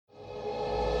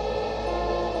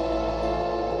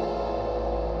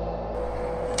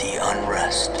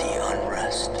unrest, the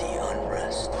unrest, the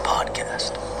unrest.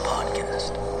 Podcast,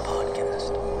 podcast,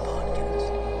 podcast,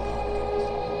 podcast.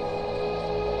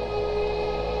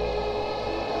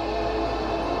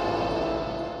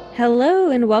 Hello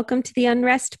and welcome to the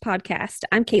Unrest Podcast.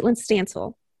 I'm Caitlin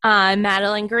Stansel. I'm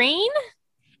Madeline Green.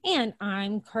 And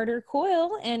I'm Carter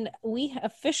Coyle, and we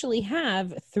officially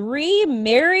have 3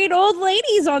 married old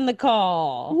ladies on the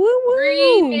call. Woo-woo.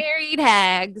 3 married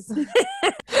hags.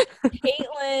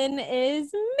 Caitlin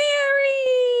is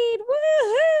married.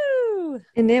 Woohoo!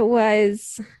 And it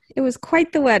was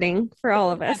quite the wedding for all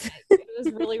of us. It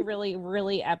was really, really,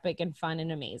 really epic and fun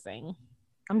and amazing.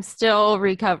 I'm still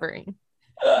recovering.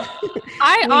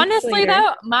 I honestly,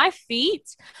 though, my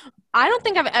feet, I don't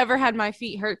think I've ever had my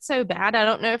feet hurt so bad. I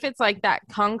don't know if it's like that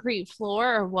concrete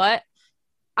floor or what.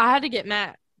 I had to get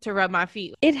Matt to rub my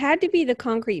feet. It had to be the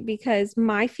concrete because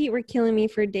my feet were killing me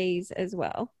for days as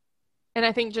well. And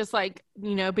I think just like,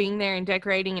 you know, being there and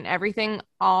decorating and everything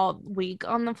all week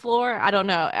on the floor, I don't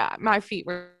know. My feet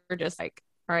were just like,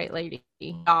 all right, lady,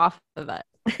 off of it.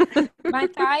 My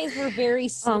thighs were very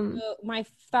sore. My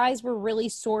thighs were really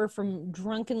sore from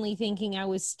drunkenly thinking I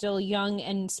was still young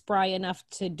and spry enough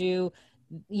to do,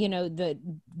 you know, the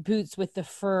boots with the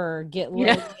fur, get low,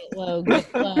 get low,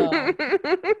 get low.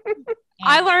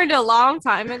 I learned a long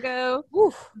time ago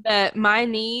that my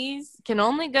knees can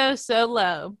only go so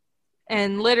low.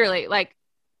 And literally, like,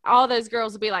 all those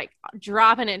girls would be, like,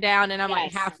 dropping it down. And I'm,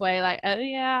 like, halfway, like, oh,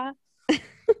 yeah.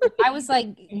 I was like,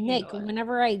 Nick,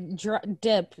 whenever I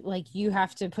dip, like, you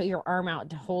have to put your arm out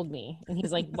to hold me. And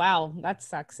he's like, wow, that's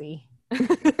sexy. I'm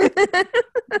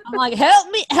like, help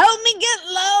me get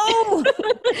low.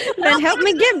 Then help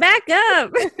me get back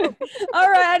up. All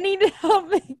right, I need to help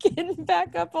me get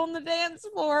back up on the dance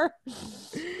floor.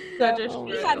 So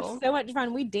we had so much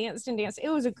fun. We danced and danced. It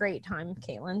was a great time,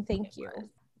 Caitlin. Thank you.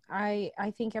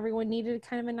 I think everyone needed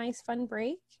kind of a nice, fun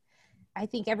break. I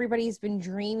think everybody's been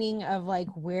dreaming of like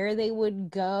where they would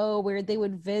go, where they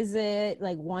would visit,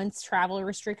 like once travel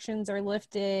restrictions are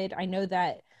lifted. I know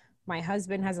that my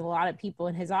husband has a lot of people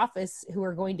in his office who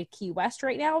are going to Key West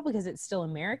right now because it's still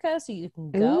America. So you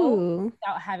can go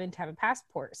without having to have a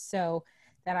passport. So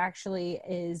that actually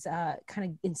is kind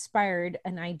of inspired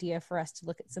an idea for us to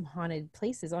look at some haunted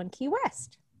places on Key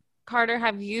West. Carter,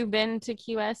 have you been to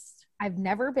Key West? I've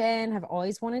never been. I've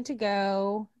always wanted to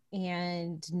go.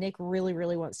 And Nick really,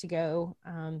 really wants to go.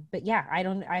 But yeah,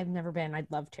 I've never been. I'd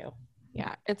love to.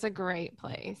 Yeah, it's a great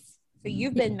place. So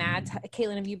you've been, Mads.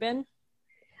 Caitlin, have you been?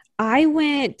 I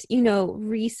went,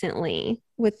 recently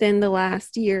within the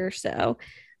last year or so.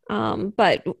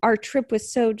 But our trip was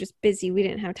so just busy. We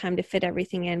didn't have time to fit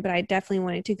everything in, but I definitely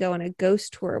wanted to go on a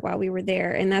ghost tour while we were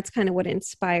there. And that's kind of what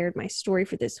inspired my story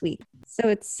for this week. So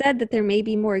it's said that there may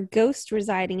be more ghosts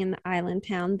residing in the island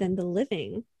town than the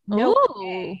living. No.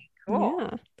 Cool. Yeah.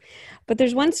 But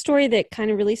there's one story that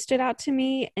kind of really stood out to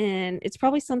me, and it's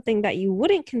probably something that you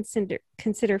wouldn't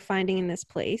consider finding in this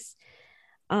place.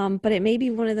 But it may be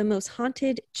one of the most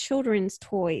haunted children's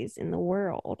toys in the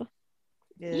world.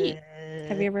 Have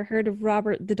you ever heard of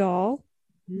Robert the Doll?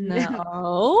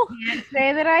 No. Can't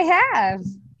say that I have.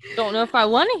 Don't know if I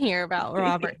want to hear about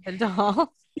Robert the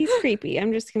Doll. He's creepy.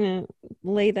 I'm just going to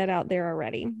lay that out there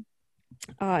already.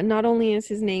 Not only is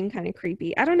his name kind of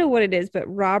creepy, I don't know what it is,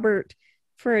 but Robert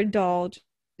for a doll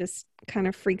just kind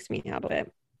of freaks me out a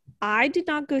bit. I did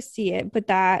not go see it,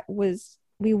 but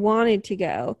we wanted to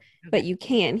go, but you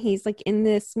can. He's like in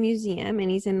this museum and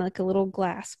he's in like a little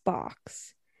glass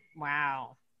box.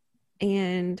 Wow.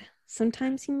 And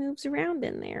sometimes he moves around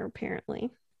in there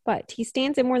apparently, but he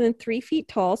stands at more than 3 feet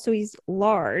tall. So he's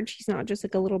large. He's not just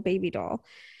like a little baby doll.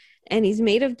 And he's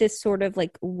made of this sort of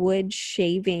like wood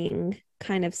shaving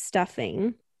kind of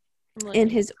stuffing.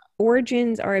 And his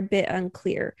origins are a bit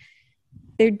unclear.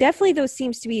 There definitely, though,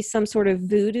 seems to be some sort of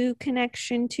voodoo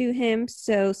connection to him.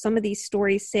 So some of these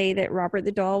stories say that Robert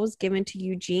the Doll was given to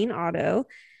Eugene Otto.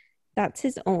 That's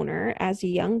his owner as a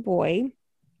young boy.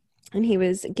 And he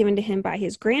was given to him by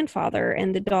his grandfather.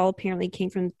 And the doll apparently came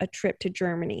from a trip to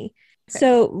Germany. Okay.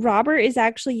 So Robert is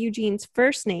actually Eugene's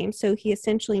first name. So he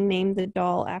essentially named the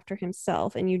doll after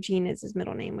himself. And Eugene is his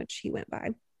middle name, which he went by.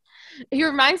 He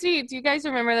reminds me, do you guys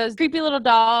remember those creepy little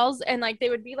dolls? And like they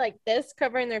would be like this,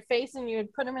 covering their face, and you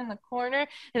would put them in the corner.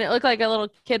 And it looked like a little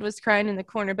kid was crying in the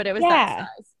corner, but it was that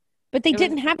size. But they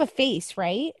didn't have a face,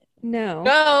 right?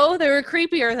 No, they were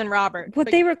creepier than Robert.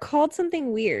 But they were called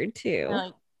something weird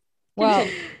too. Well,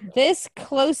 this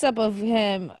close-up of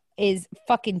him is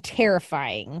fucking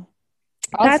terrifying.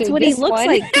 That's what he looks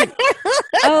like.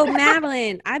 Oh,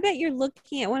 Madeline, I bet you're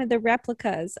looking at one of the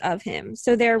replicas of him.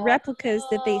 So there are replicas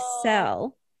that they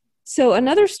sell. So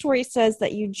another story says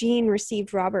that Eugene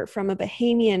received Robert from a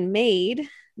Bahamian maid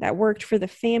that worked for the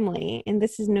family. And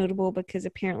this is notable because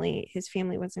apparently his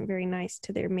family wasn't very nice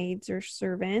to their maids or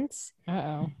servants.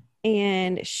 Uh-oh.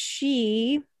 And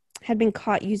she had been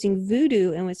caught using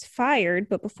voodoo and was fired.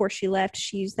 But before she left,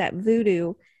 she used that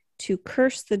voodoo to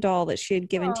curse the doll that she had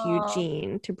given to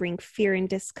Eugene to bring fear and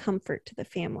discomfort to the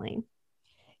family.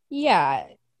 Yeah.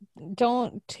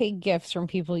 Don't take gifts from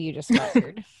people you just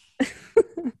fired.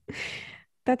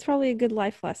 That's probably a good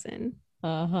life lesson.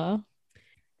 Uh-huh.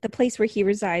 The place where he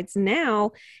resides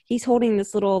now, he's holding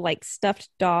this little like stuffed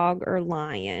dog or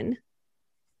lion.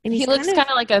 And he looks kind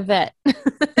of like a vet.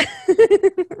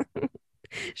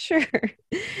 Sure.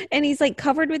 And he's like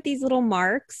covered with these little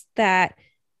marks that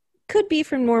could be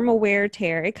from normal wear or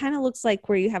tear. It kind of looks like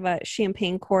where you have a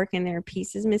champagne cork and there are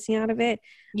pieces missing out of it.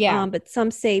 Yeah. But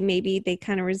some say maybe they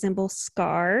kind of resemble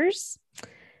scars.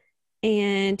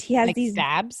 And he has like these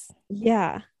stabs.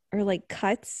 Yeah. Or like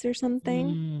cuts or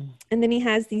something. And then he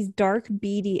has these dark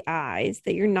beady eyes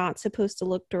that you're not supposed to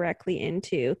look directly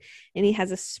into. And he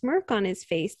has a smirk on his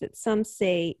face that some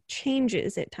say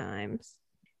changes at times.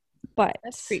 But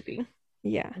that's creepy.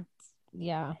 Yeah.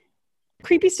 Yeah.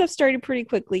 Creepy stuff started pretty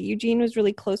quickly. Eugene was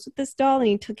really close with this doll and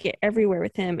he took it everywhere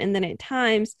with him. And then at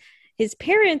times his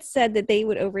parents said that they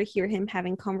would overhear him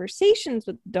having conversations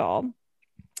with the doll.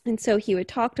 And so he would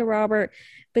talk to Robert,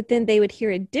 but then they would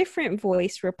hear a different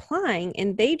voice replying.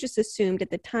 And they just assumed at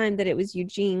the time that it was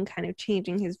Eugene kind of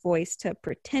changing his voice to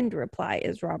pretend to reply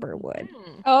as Robert would.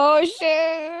 Oh,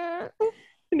 shit.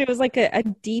 And it was like a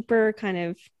deeper kind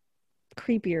of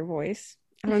creepier voice.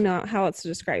 I don't know how else to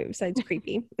describe it besides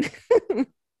creepy.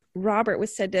 Robert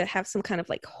was said to have some kind of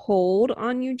like hold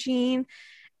on Eugene.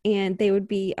 And they would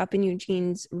be up in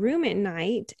Eugene's room at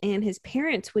night, and his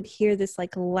parents would hear this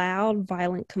like loud,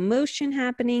 violent commotion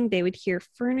happening. They would hear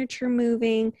furniture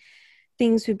moving.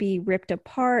 Things would be ripped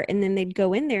apart. And then they'd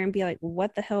go in there and be like,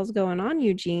 what the hell's going on,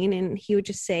 Eugene? And he would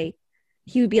just say,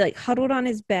 he would be like huddled on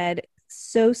his bed,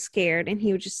 so scared. And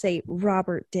he would just say,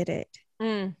 Robert did it.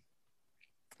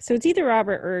 So it's either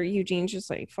Robert or Eugene's just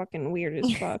like fucking weird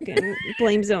as fuck and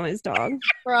blames it on his dog.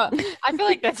 Bro, I feel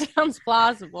like that sounds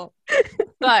plausible,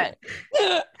 but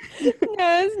no,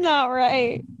 it's not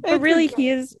right. But really, he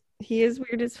is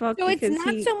weird as fuck. So it's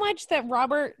not so much that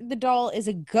Robert the doll is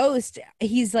a ghost;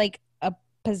 he's like a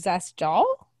possessed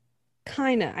doll,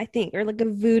 kinda, I think, or like a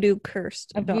voodoo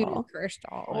cursed doll. Voodoo cursed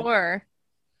doll,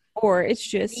 or it's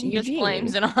just he Eugene. just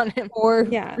blames it on him, or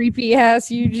creepy ass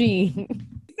Eugene.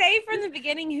 Say from the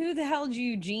beginning who the hell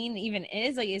Eugene even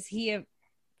is. Like, is he a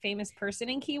famous person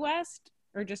in Key West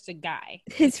or just a guy?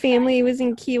 His family was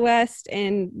in Key West,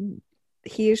 and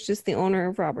he is just the owner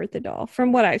of Robert the doll,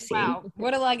 from what I've seen. Wow,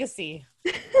 what a legacy.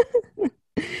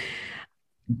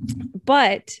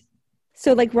 But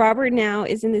so like Robert now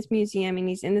is in this museum and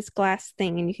he's in this glass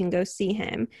thing and you can go see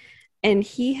him. And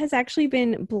he has actually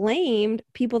been blamed,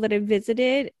 people that have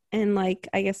visited and like,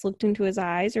 I guess, looked into his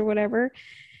eyes or whatever.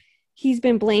 He's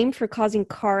been blamed for causing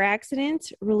car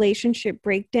accidents, relationship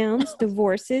breakdowns,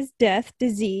 divorces, death,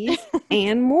 disease,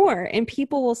 and more. And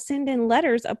people will send in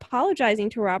letters apologizing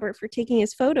to Robert for taking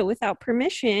his photo without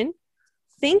permission,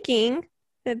 thinking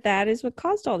that that is what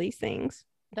caused all these things.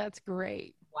 That's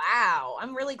great. Wow.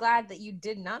 I'm really glad that you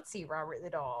did not see Robert the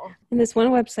doll. And this one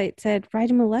website said, write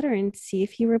him a letter and see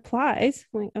if he replies.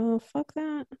 I'm like, oh, fuck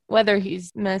that. Whether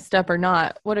he's messed up or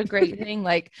not. What a great thing.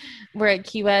 Like, we're at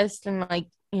Key West and like,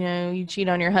 you know, you cheat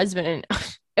on your husband and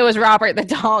it was Robert the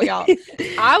doll, y'all.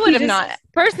 I would have not.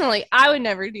 Personally, I would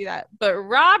never do that. But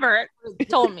Robert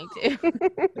told me to.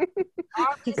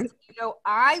 Obviously, you know,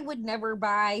 I would never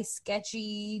buy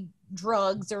sketchy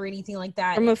drugs or anything like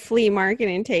that from a flea market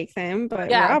and take them, but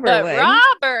yeah, Robert would.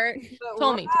 Robert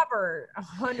told me to. Robert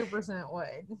 100%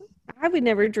 would. I would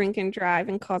never drink and drive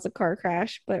and cause a car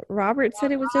crash, but Robert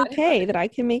said it was okay that I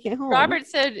can make it home. Robert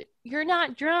said, you're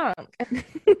not drunk.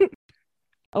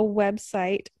 A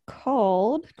website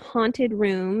called Haunted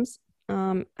Rooms.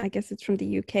 I guess it's from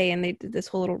the UK, and they did this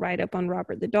whole little write-up on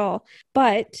Robert the doll.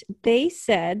 But they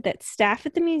said that staff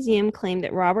at the museum claimed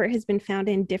that Robert has been found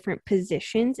in different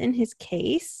positions in his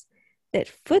case, that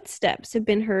footsteps have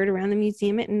been heard around the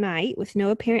museum at night with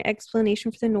no apparent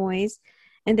explanation for the noise,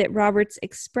 and that Robert's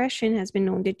expression has been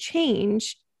known to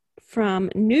change from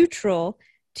neutral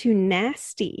to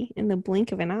nasty in the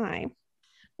blink of an eye.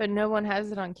 But no one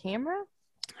has it on camera?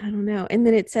 I don't know. And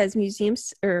then it says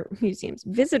visitors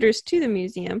to the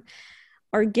museum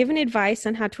are given advice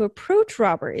on how to approach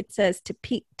Robert. It says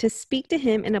to speak to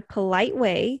him in a polite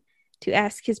way, to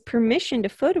ask his permission to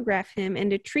photograph him,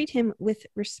 and to treat him with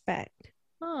respect.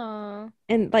 Aww.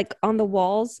 And like on the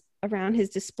walls around his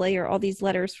display are all these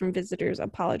letters from visitors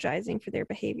apologizing for their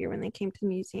behavior when they came to the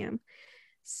museum.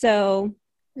 So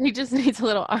he just needs a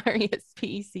little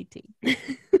R-E-S-P-E-C-T.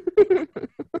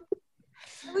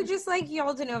 I would just like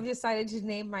y'all to know I've decided to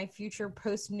name my future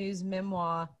post-news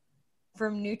memoir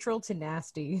From Neutral to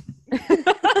Nasty.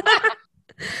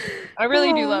 I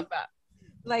really do love that.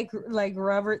 Like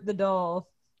Robert the Doll.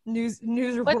 News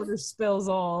reporter spills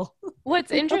all.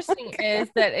 What's interesting is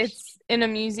that it's in a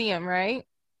museum, right?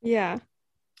 Yeah.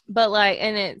 But like,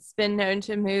 and it's been known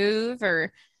to move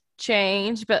or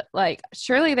change, but like,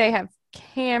 surely they have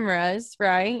cameras,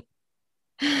 right?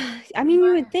 I mean,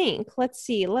 you would think. Let's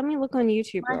see. Let me look on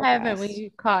YouTube. Why haven't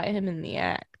we caught him in the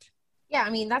act? Yeah,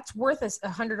 I mean, that's worth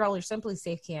 $100 Simply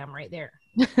Safe cam right there.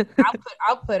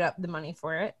 I'll put up the money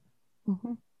for it.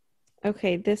 Mm-hmm.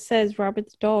 Okay, this says Robert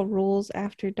the Doll rules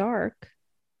after dark.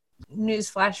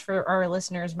 Newsflash for our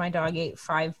listeners: my dog ate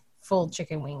 5 full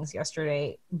chicken wings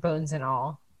yesterday, bones and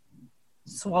all.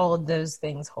 Swallowed those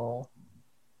things whole.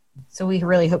 So we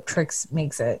really hope Trix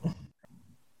makes it.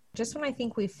 Just when I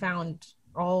think we've found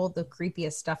all the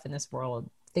creepiest stuff in this world,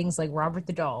 things like Robert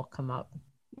the Doll come up.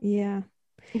 Yeah.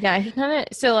 Yeah, he kind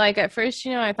of, so like at first,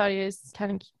 I thought he was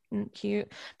kind of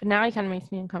cute, but now he kind of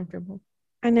makes me uncomfortable.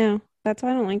 I know. That's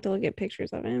why I don't like to look at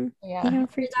pictures of him. Yeah. He kind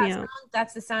of freaks me out.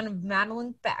 That's the sound of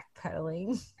Madeline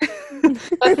backpedaling. That's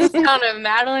the sound of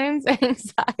Madeline's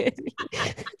anxiety.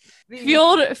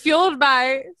 fueled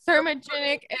by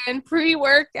thermogenic and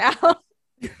pre-workout.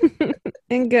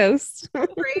 And Ghost.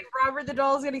 Afraid Robert the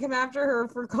Doll is going to come after her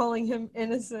for calling him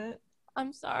innocent.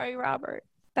 I'm sorry, Robert.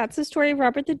 That's the story of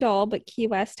Robert the Doll, but Key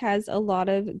West has a lot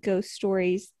of ghost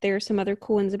stories. There are some other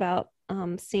cool ones about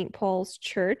St. Paul's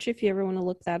Church, if you ever want to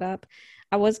look that up.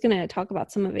 I was going to talk about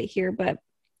some of it here, but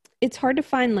it's hard to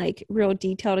find like real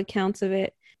detailed accounts of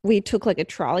it. We took like a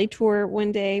trolley tour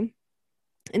one day,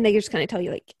 and they just kind of tell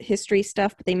you like history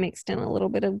stuff, but they mixed in a little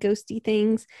bit of ghosty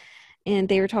things. And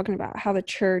they were talking about how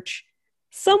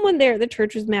someone there at the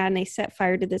church was mad, and they set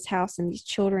fire to this house, and these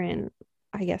children,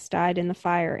 I guess, died in the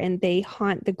fire, and they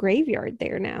haunt the graveyard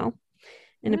there now.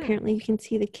 And apparently you can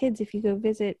see the kids if you go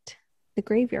visit the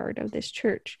graveyard of this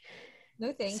church.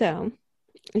 No thanks. So,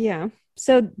 yeah.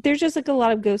 So there's just like a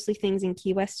lot of ghostly things in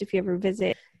Key West if you ever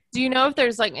visit. Do you know if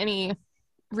there's like any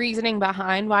reasoning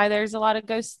behind why there's a lot of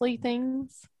ghostly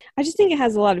things? I just think it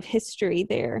has a lot of history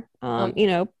there.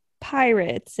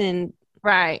 Pirates and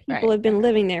people have been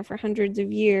living there for hundreds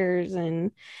of years,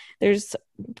 and there's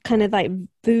kind of like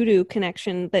voodoo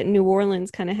connection that New Orleans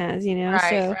kind of has,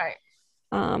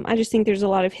 I just think there's a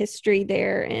lot of history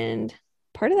there, and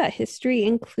part of that history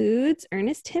includes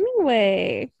Ernest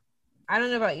Hemingway. I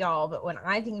don't know about y'all, but when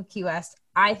I think of Key West,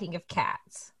 I think of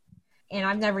cats, and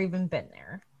I've never even been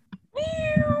there.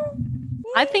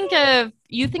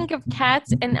 You think of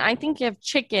cats, and I think of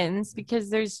chickens, because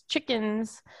there's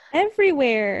chickens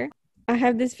everywhere. I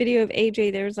have this video of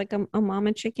AJ. There was like a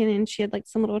mama chicken, and she had like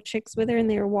some little chicks with her, and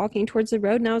they were walking towards the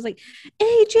road, and I was like,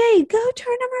 AJ, go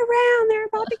turn them around, they're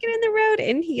about to get in the road.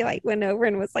 And he like went over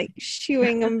and was like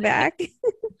shooing them back.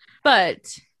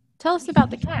 But tell us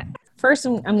about the cat. First,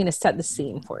 I'm going to set the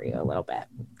scene for you a little bit.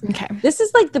 Okay. This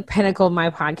is like the pinnacle of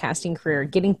my podcasting career,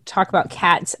 getting to talk about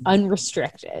cats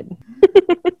unrestricted.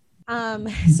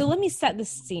 So let me set the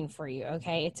scene for you,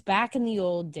 okay? It's back in the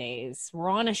old days. We're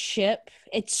on a ship.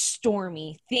 It's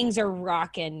stormy. Things are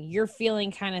rocking. You're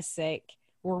feeling kind of sick.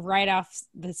 We're right off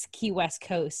this Key West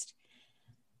coast.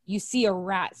 You see a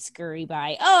rat scurry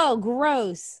by. Oh,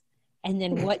 gross. And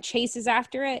then what chases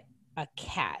after it? A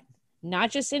cat.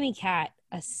 Not just any cat,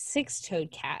 a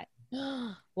 6-toed cat.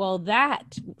 Well,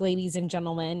 that, ladies and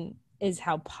gentlemen, is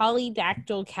how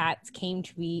polydactyl cats came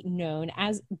to be known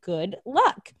as good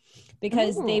luck,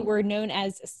 because they were known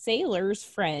as sailors'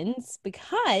 friends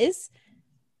because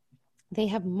they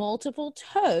have multiple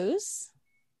toes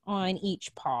on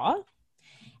each paw,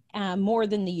 more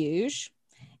than the usual,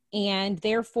 and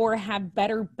therefore have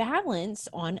better balance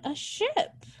on a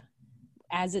ship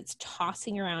as it's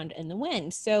tossing around in the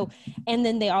wind. So, and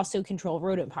then they also control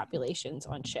rodent populations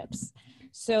on ships.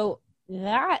 So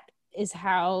that is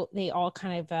how they all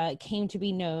kind of came to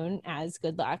be known as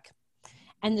good luck.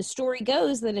 And the story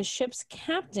goes that a ship's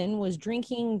captain was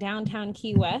drinking downtown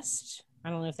Key West. I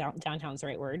don't know if downtown's the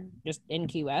right word, just in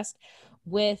Key West,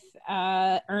 with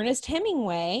Ernest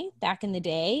Hemingway back in the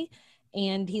day.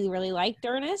 And he really liked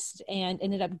Ernest and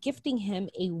ended up gifting him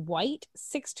a white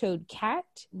 6-toed cat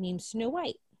named Snow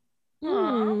White.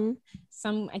 Aww.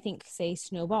 Some, I think, say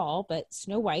Snowball, but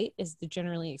Snow White is the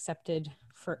generally accepted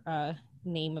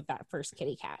name of that first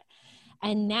kitty cat.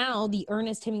 And now the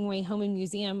Ernest Hemingway Home and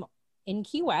Museum in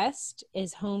Key West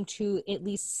is home to at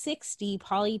least 60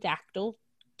 polydactyl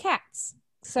cats.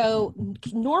 So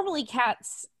normally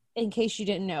cats, in case you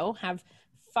didn't know, have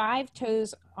 5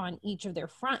 toes on each of their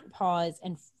front paws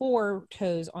and 4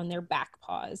 toes on their back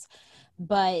paws.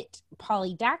 But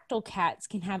polydactyl cats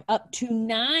can have up to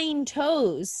 9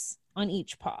 toes on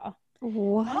each paw.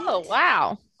 What? Oh,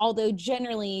 wow. Although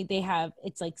generally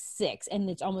it's like 6, and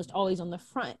it's almost always on the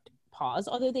front paws,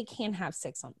 although they can have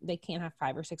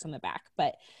 5 or 6 on the back.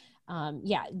 But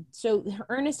so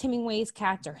Ernest Hemingway's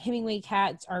cats, or Hemingway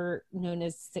cats, are known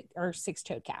as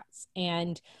 6-toed cats.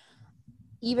 And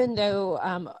even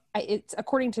though it's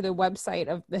according to the website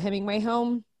of the Hemingway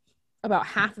home, about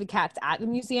half the cats at the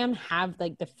museum have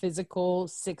like the physical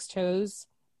 6 toes,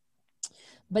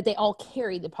 but they all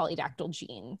carry the polydactyl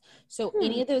gene. So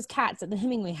any of those cats at the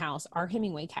Hemingway house are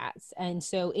Hemingway cats. And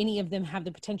so any of them have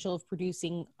the potential of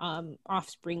producing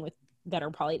offspring that are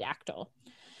polydactyl.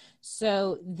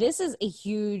 So this is a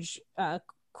huge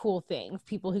cool thing.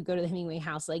 People who go to the Hemingway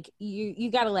house, like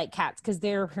you got to like cats, because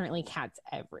there are apparently cats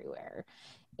everywhere.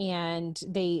 And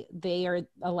they are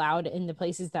allowed in the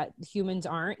places that humans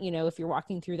aren't. You know, if you're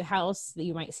walking through the house,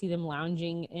 you might see them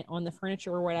lounging on the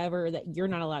furniture or whatever that you're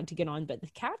not allowed to get on. But the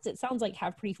cats, it sounds like,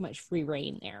 have pretty much free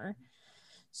reign there.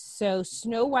 So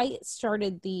Snow White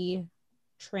started the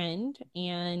trend,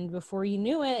 and before you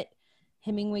knew it,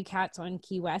 Hemingway cats on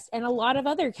Key West, and a lot of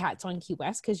other cats on Key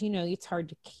West, because, you know, it's hard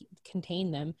to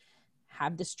contain them,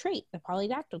 have this trait, the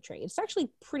polydactyl trait. It's actually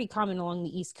pretty common along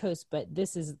the East Coast, but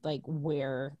this is like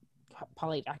where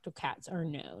polydactyl cats are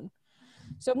known.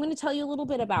 So I'm going to tell you a little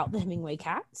bit about the Hemingway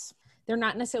cats. They're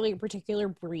not necessarily a particular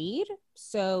breed,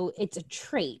 so it's a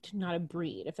trait, not a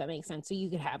breed, if that makes sense. So you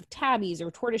could have tabbies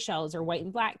or tortoiseshells or white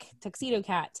and black tuxedo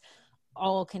cats,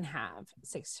 all can have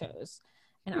 6 toes.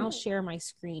 And I'll share my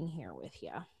screen here with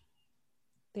you.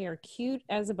 They are cute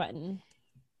as a button.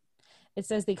 It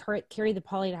says they carry the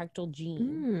polydactyl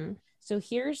gene. So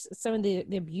here's some of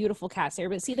the beautiful cats there.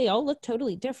 But see, they all look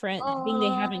totally different. The thing they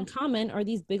have in common are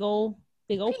these big old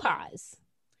paws.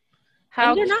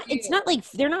 How they're not, it's not like,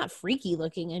 they're not freaky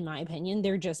looking, in my opinion.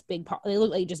 They're just big paws. They look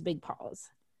like just big paws.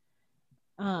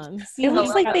 See, it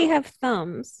looks like they have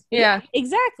thumbs. Yeah,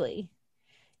 exactly.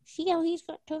 See how he's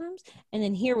got thumbs? And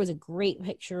then here was a great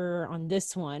picture on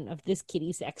this one of this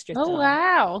kitty's extra thumb. Oh,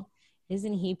 wow.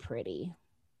 Isn't he pretty?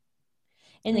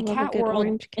 In the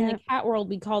cat world,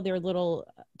 we call their little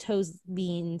toes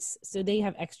beans. So they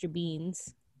have extra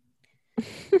beans.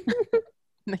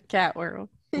 The cat world.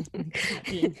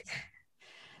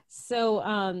 So,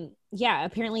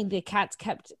 apparently the cats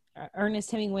kept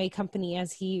Ernest Hemingway company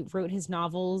as he wrote his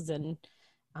novels, and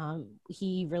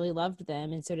he really loved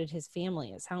them, and so did his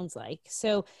family, it sounds like.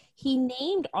 So he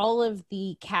named all of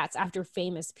the cats after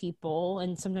famous people,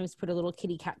 and sometimes put a little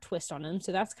kitty cat twist on them.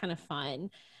 So that's kind of fun.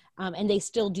 And they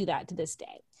still do that to this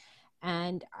day.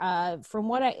 And from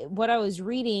what I was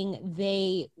reading,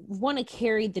 they want to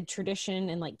carry the tradition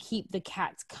and like keep the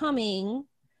cats coming,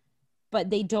 but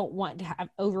they don't want to have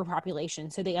overpopulation.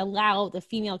 So they allow the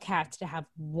female cats to have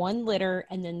 1 litter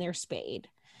and then they're spayed.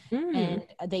 And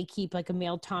they keep like a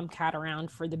male tomcat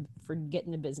around for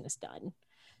getting the business done.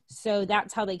 So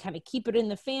that's how they kind of keep it in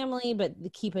the family, but they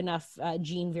keep enough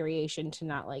gene variation to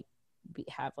not like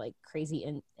have like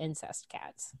crazy incest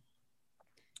cats.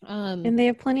 And they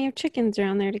have plenty of chickens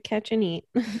around there to catch and eat.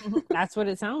 That's what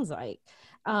it sounds like.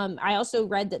 I also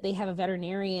read that they have a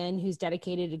veterinarian who's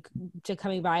dedicated to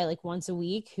coming by like once a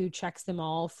week, who checks them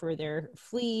all for their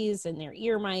fleas and their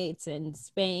ear mites and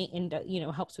spaying, and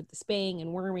helps with the spaying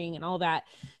and worming and all that.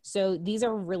 So these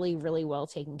are really, really well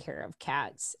taken care of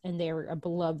cats, and they're a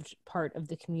beloved part of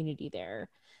the community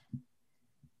there.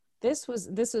 This was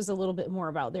a little bit more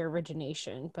about their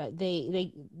origination, but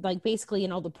they like basically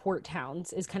in all the port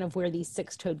towns is kind of where these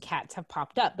 6-toed cats have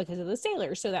popped up because of the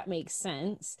sailors. So that makes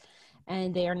sense.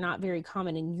 And they are not very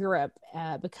common in Europe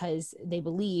because they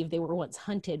believe they were once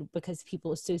hunted because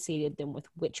people associated them with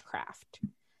witchcraft.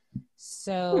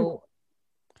 So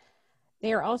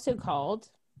they are also called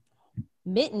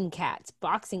mitten cats,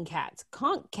 boxing cats,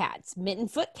 conch cats, mitten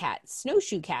foot cats,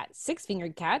 snowshoe cats,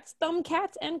 6-fingered cats, thumb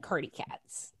cats, and cardi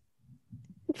cats.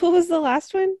 What was the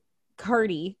last one?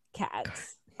 Cardi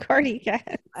cats. Cardi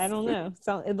cats. I don't know.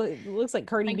 So it looks like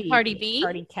Cardi B. Cardi B?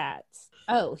 Cardi cats.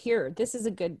 Oh, here. This is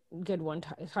a good one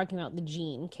talking about the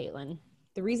gene, Caitlin.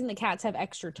 The reason the cats have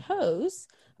extra toes,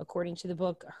 according to the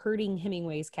book Herding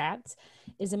Hemingway's Cats,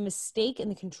 is a mistake in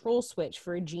the control switch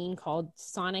for a gene called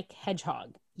Sonic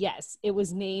Hedgehog. Yes, it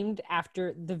was named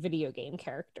after the video game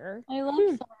character. I love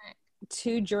Sonic.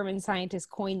 2 German scientists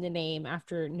coined the name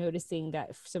after noticing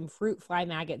that some fruit fly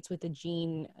maggots with the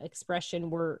gene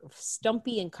expression were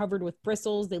stumpy and covered with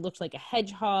bristles. They looked like a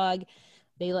hedgehog.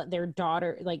 they let their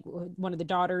daughter, like one of the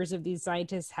daughters of these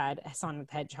scientists had a Sonic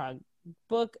the Hedgehog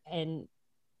book, and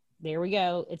there we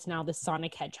go. It's now the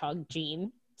Sonic Hedgehog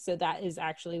gene. So that is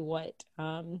actually what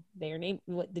they are named,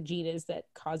 what the gene is that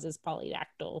causes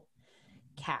polydactyl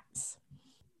cats.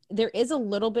 There is a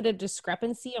little bit of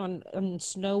discrepancy on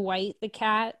Snow White the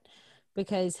cat,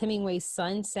 because Hemingway's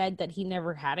son said that he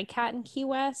never had a cat in Key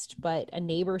West, but a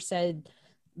neighbor said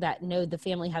that no, the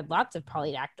family had lots of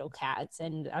polydactyl cats,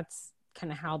 and that's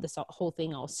kind of how this whole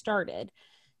thing all started.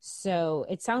 So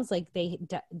it sounds like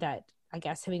that I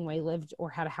guess Hemingway lived or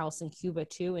had a house in Cuba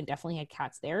too, and definitely had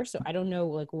cats there. So I don't know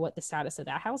like what the status of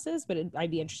that house is, but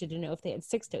I'd be interested to know if they had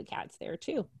six-toed cats there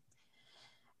too.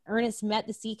 Ernest met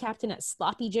the sea captain at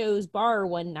Sloppy Joe's bar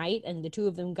one night, and the two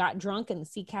of them got drunk, and the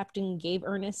sea captain gave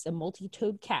Ernest a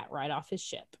multi-toed cat right off his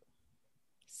ship.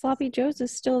 Sloppy Joe's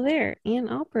is still there and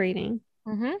operating.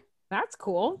 Mm-hmm. That's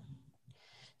cool.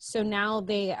 So now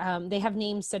they have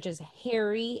names such as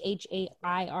Harry,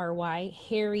 Hairy,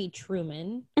 Harry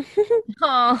Truman,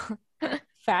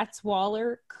 Fats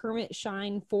Waller, Kermit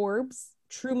Shine Forbes,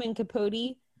 Truman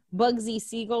Capote, Bugsy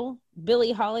Siegel,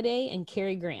 Billie Holiday, and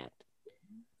Cary Grant.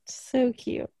 So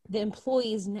cute. The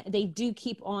employees, they do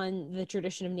keep on the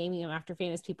tradition of naming them after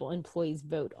famous people. Employees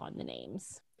vote on the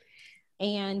names.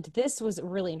 And this was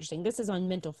really interesting. This is on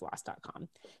mentalfloss.com.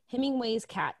 Hemingway's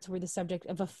cats were the subject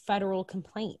of a federal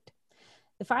complaint.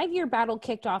 The 5-year battle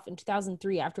kicked off in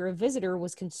 2003 after a visitor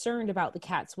was concerned about the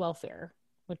cat's welfare,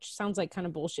 which sounds like kind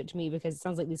of bullshit to me because it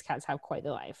sounds like these cats have quite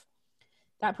the life.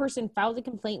 That person filed a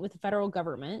complaint with the federal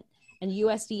government, and the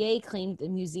USDA claimed the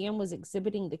museum was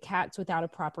exhibiting the cats without a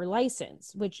proper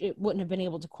license, which it wouldn't have been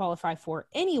able to qualify for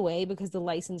anyway because the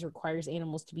license requires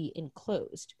animals to be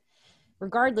enclosed.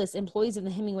 Regardless, employees of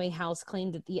the Hemingway house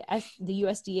claimed that the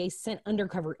USDA sent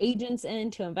undercover agents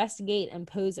in to investigate and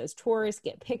pose as tourists,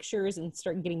 get pictures, and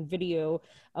start getting video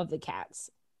of the cats,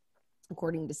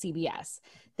 according to CBS.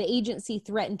 The agency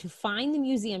threatened to fine the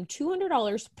museum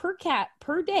 $200 per cat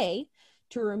per day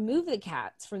to remove the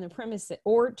cats from the premises,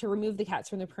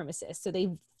 So they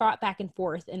fought back and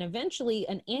forth, and eventually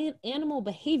an animal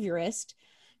behaviorist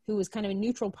who was kind of a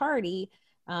neutral party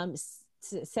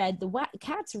said the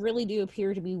cats really do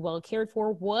appear to be well cared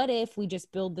for. What if we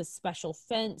just build this special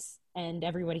fence? And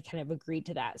everybody kind of agreed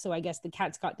to that. So I guess the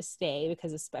cats got to stay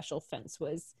because a special fence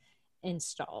was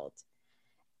installed.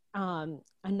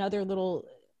 Another little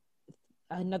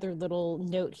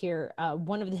note here.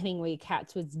 One of the Hemingway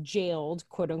cats was jailed,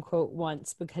 quote unquote,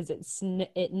 once because it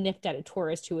nipped at a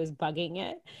tourist who was bugging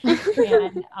it.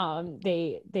 And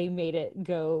they made it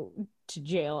go to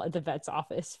jail at the vet's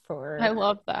office for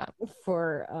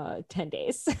 10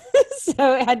 days.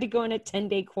 So it had to go in a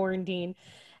 10-day quarantine,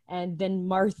 and then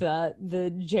Martha, the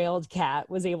jailed cat,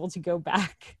 was able to go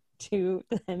back to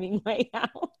the Hemingway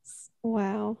house.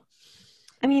 Wow.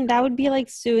 I mean, that would be like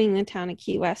suing the town of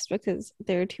Key West because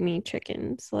there are too many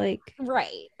chickens. Like,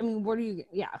 right. I mean,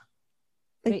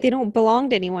 they don't belong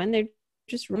to anyone. They're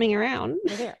just roaming around.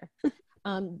 They're there.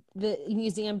 The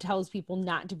museum tells people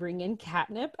not to bring in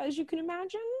catnip, as you can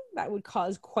imagine. That would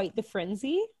cause quite the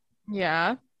frenzy.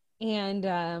 Yeah. And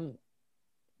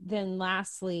then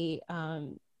lastly,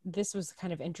 this was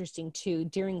kind of interesting too.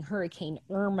 During Hurricane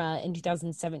Irma in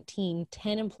 2017,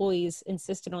 10 employees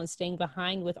insisted on staying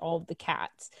behind with all of the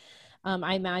cats.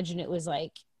 I imagine it was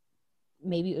like,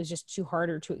 maybe it was just too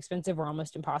hard or too expensive or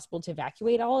almost impossible to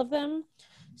evacuate all of them.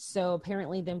 So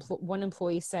apparently one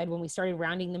employee said when we started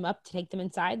rounding them up to take them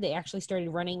inside, they actually started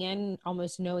running in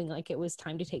almost knowing like it was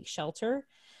time to take shelter.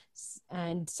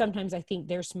 And sometimes I think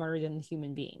they're smarter than the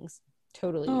human beings.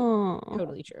 Totally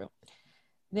true.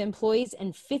 The employees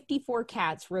and 54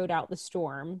 cats rode out the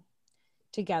storm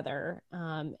together,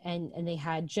 and they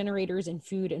had generators and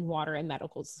food and water and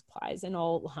medical supplies and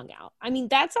all hung out. I mean,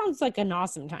 that sounds like an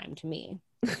awesome time to me.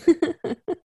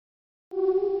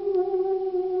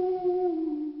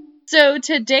 So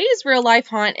today's real life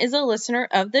haunt is a listener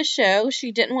of the show.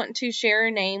 She didn't want to share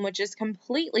her name, which is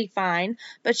completely fine,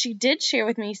 but she did share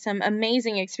with me some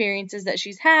amazing experiences that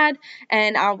she's had,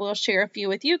 and I will share a few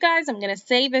with you guys. I'm going to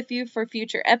save a few for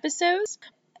future episodes.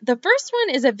 The first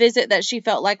one is a visit that she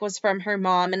felt like was from her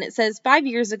mom, and it says, 5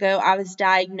 years ago, I was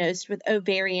diagnosed with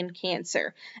ovarian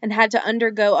cancer and had to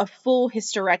undergo a full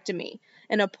hysterectomy,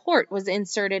 and a port was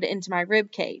inserted into my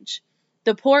rib cage.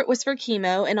 The port was for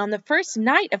chemo, and on the first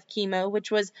night of chemo,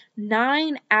 which was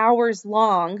 9 hours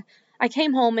long, I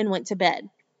came home and went to bed.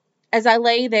 As I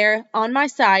lay there on my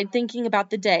side thinking about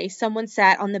the day, someone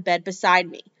sat on the bed beside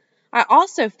me. I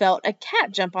also felt a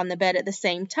cat jump on the bed at the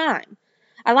same time.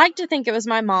 I like to think it was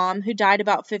my mom, who died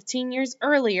about 15 years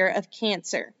earlier of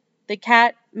cancer. The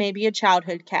cat may be a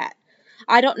childhood cat.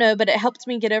 I don't know, but it helped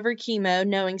me get over chemo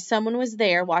knowing someone was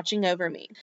there watching over me.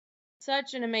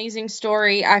 Such an amazing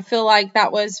story. I feel like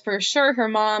that was for sure her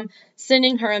mom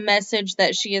sending her a message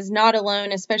that she is not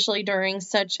alone, especially during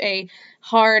such a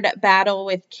hard battle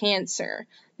with cancer.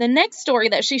 The next story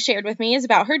that she shared with me is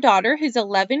about her daughter, who's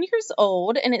 11 years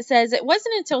old, and it says it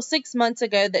wasn't until 6 months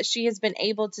ago that she has been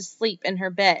able to sleep in her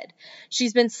bed.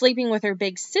 She's been sleeping with her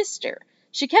big sister.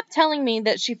 She kept telling me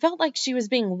that she felt like she was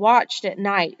being watched at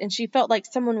night, and she felt like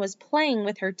someone was playing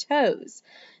with her toes.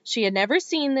 She had never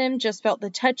seen them, just felt the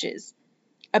touches.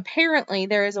 Apparently,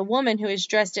 there is a woman who is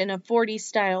dressed in a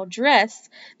 40s-style dress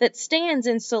that stands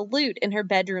in salute in her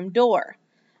bedroom door.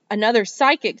 Another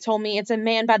psychic told me it's a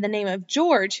man by the name of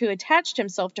George who attached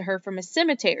himself to her from a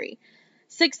cemetery.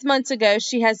 6 months ago,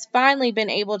 she has finally been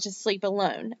able to sleep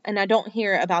alone, and I don't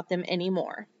hear about them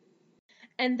anymore.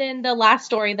 And then the last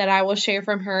story that I will share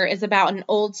from her is about an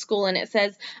old school, and it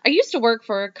says, I used to work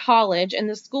for a college, and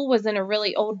the school was in a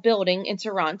really old building in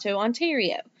Toronto,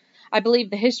 Ontario. I believe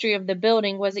the history of the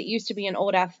building was it used to be an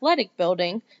old athletic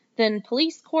building, then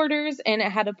police quarters, and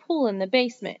it had a pool in the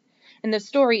basement. And the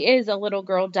story is a little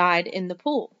girl died in the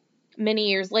pool. Many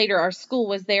years later, our school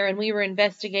was there, and we were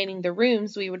investigating the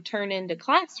rooms we would turn into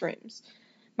classrooms.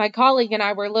 My colleague and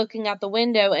I were looking out the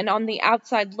window, and on the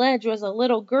outside ledge was a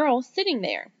little girl sitting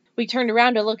there. We turned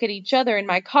around to look at each other, and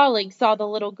my colleague saw the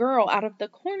little girl out of the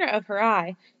corner of her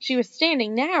eye. She was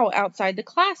standing now outside the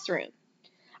classroom.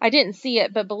 I didn't see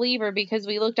it, but believe her because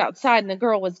we looked outside and the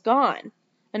girl was gone.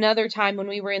 Another time when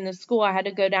we were in the school, I had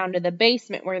to go down to the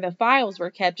basement where the files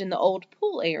were kept in the old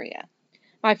pool area.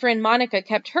 My friend Monica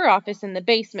kept her office in the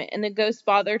basement, and the ghost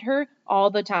bothered her all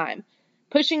the time,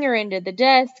 pushing her into the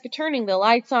desk, turning the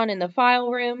lights on in the file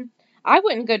room. I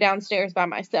wouldn't go downstairs by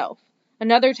myself.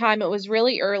 Another time it was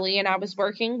really early, and I was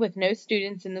working with no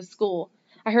students in the school.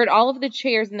 I heard all of the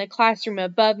chairs in the classroom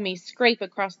above me scrape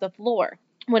across the floor.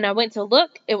 When I went to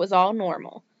look, it was all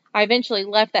normal. I eventually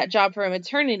left that job for a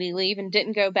maternity leave and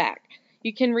didn't go back.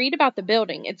 You can read about the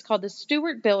building. It's called the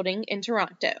Stewart Building in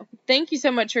Toronto. Thank you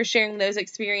so much for sharing those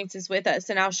experiences with us,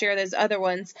 and I'll share those other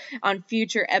ones on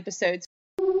future episodes.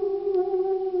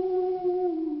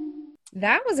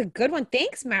 That was a good one.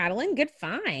 Thanks, Madeline. Good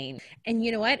find. And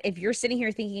you know what? If you're sitting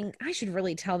here thinking, I should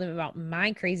really tell them about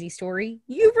my crazy story,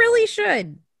 you really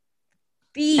should.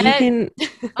 The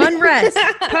Unrest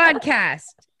podcast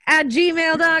at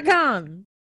gmail.com.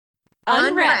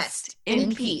 Unrest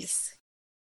in peace.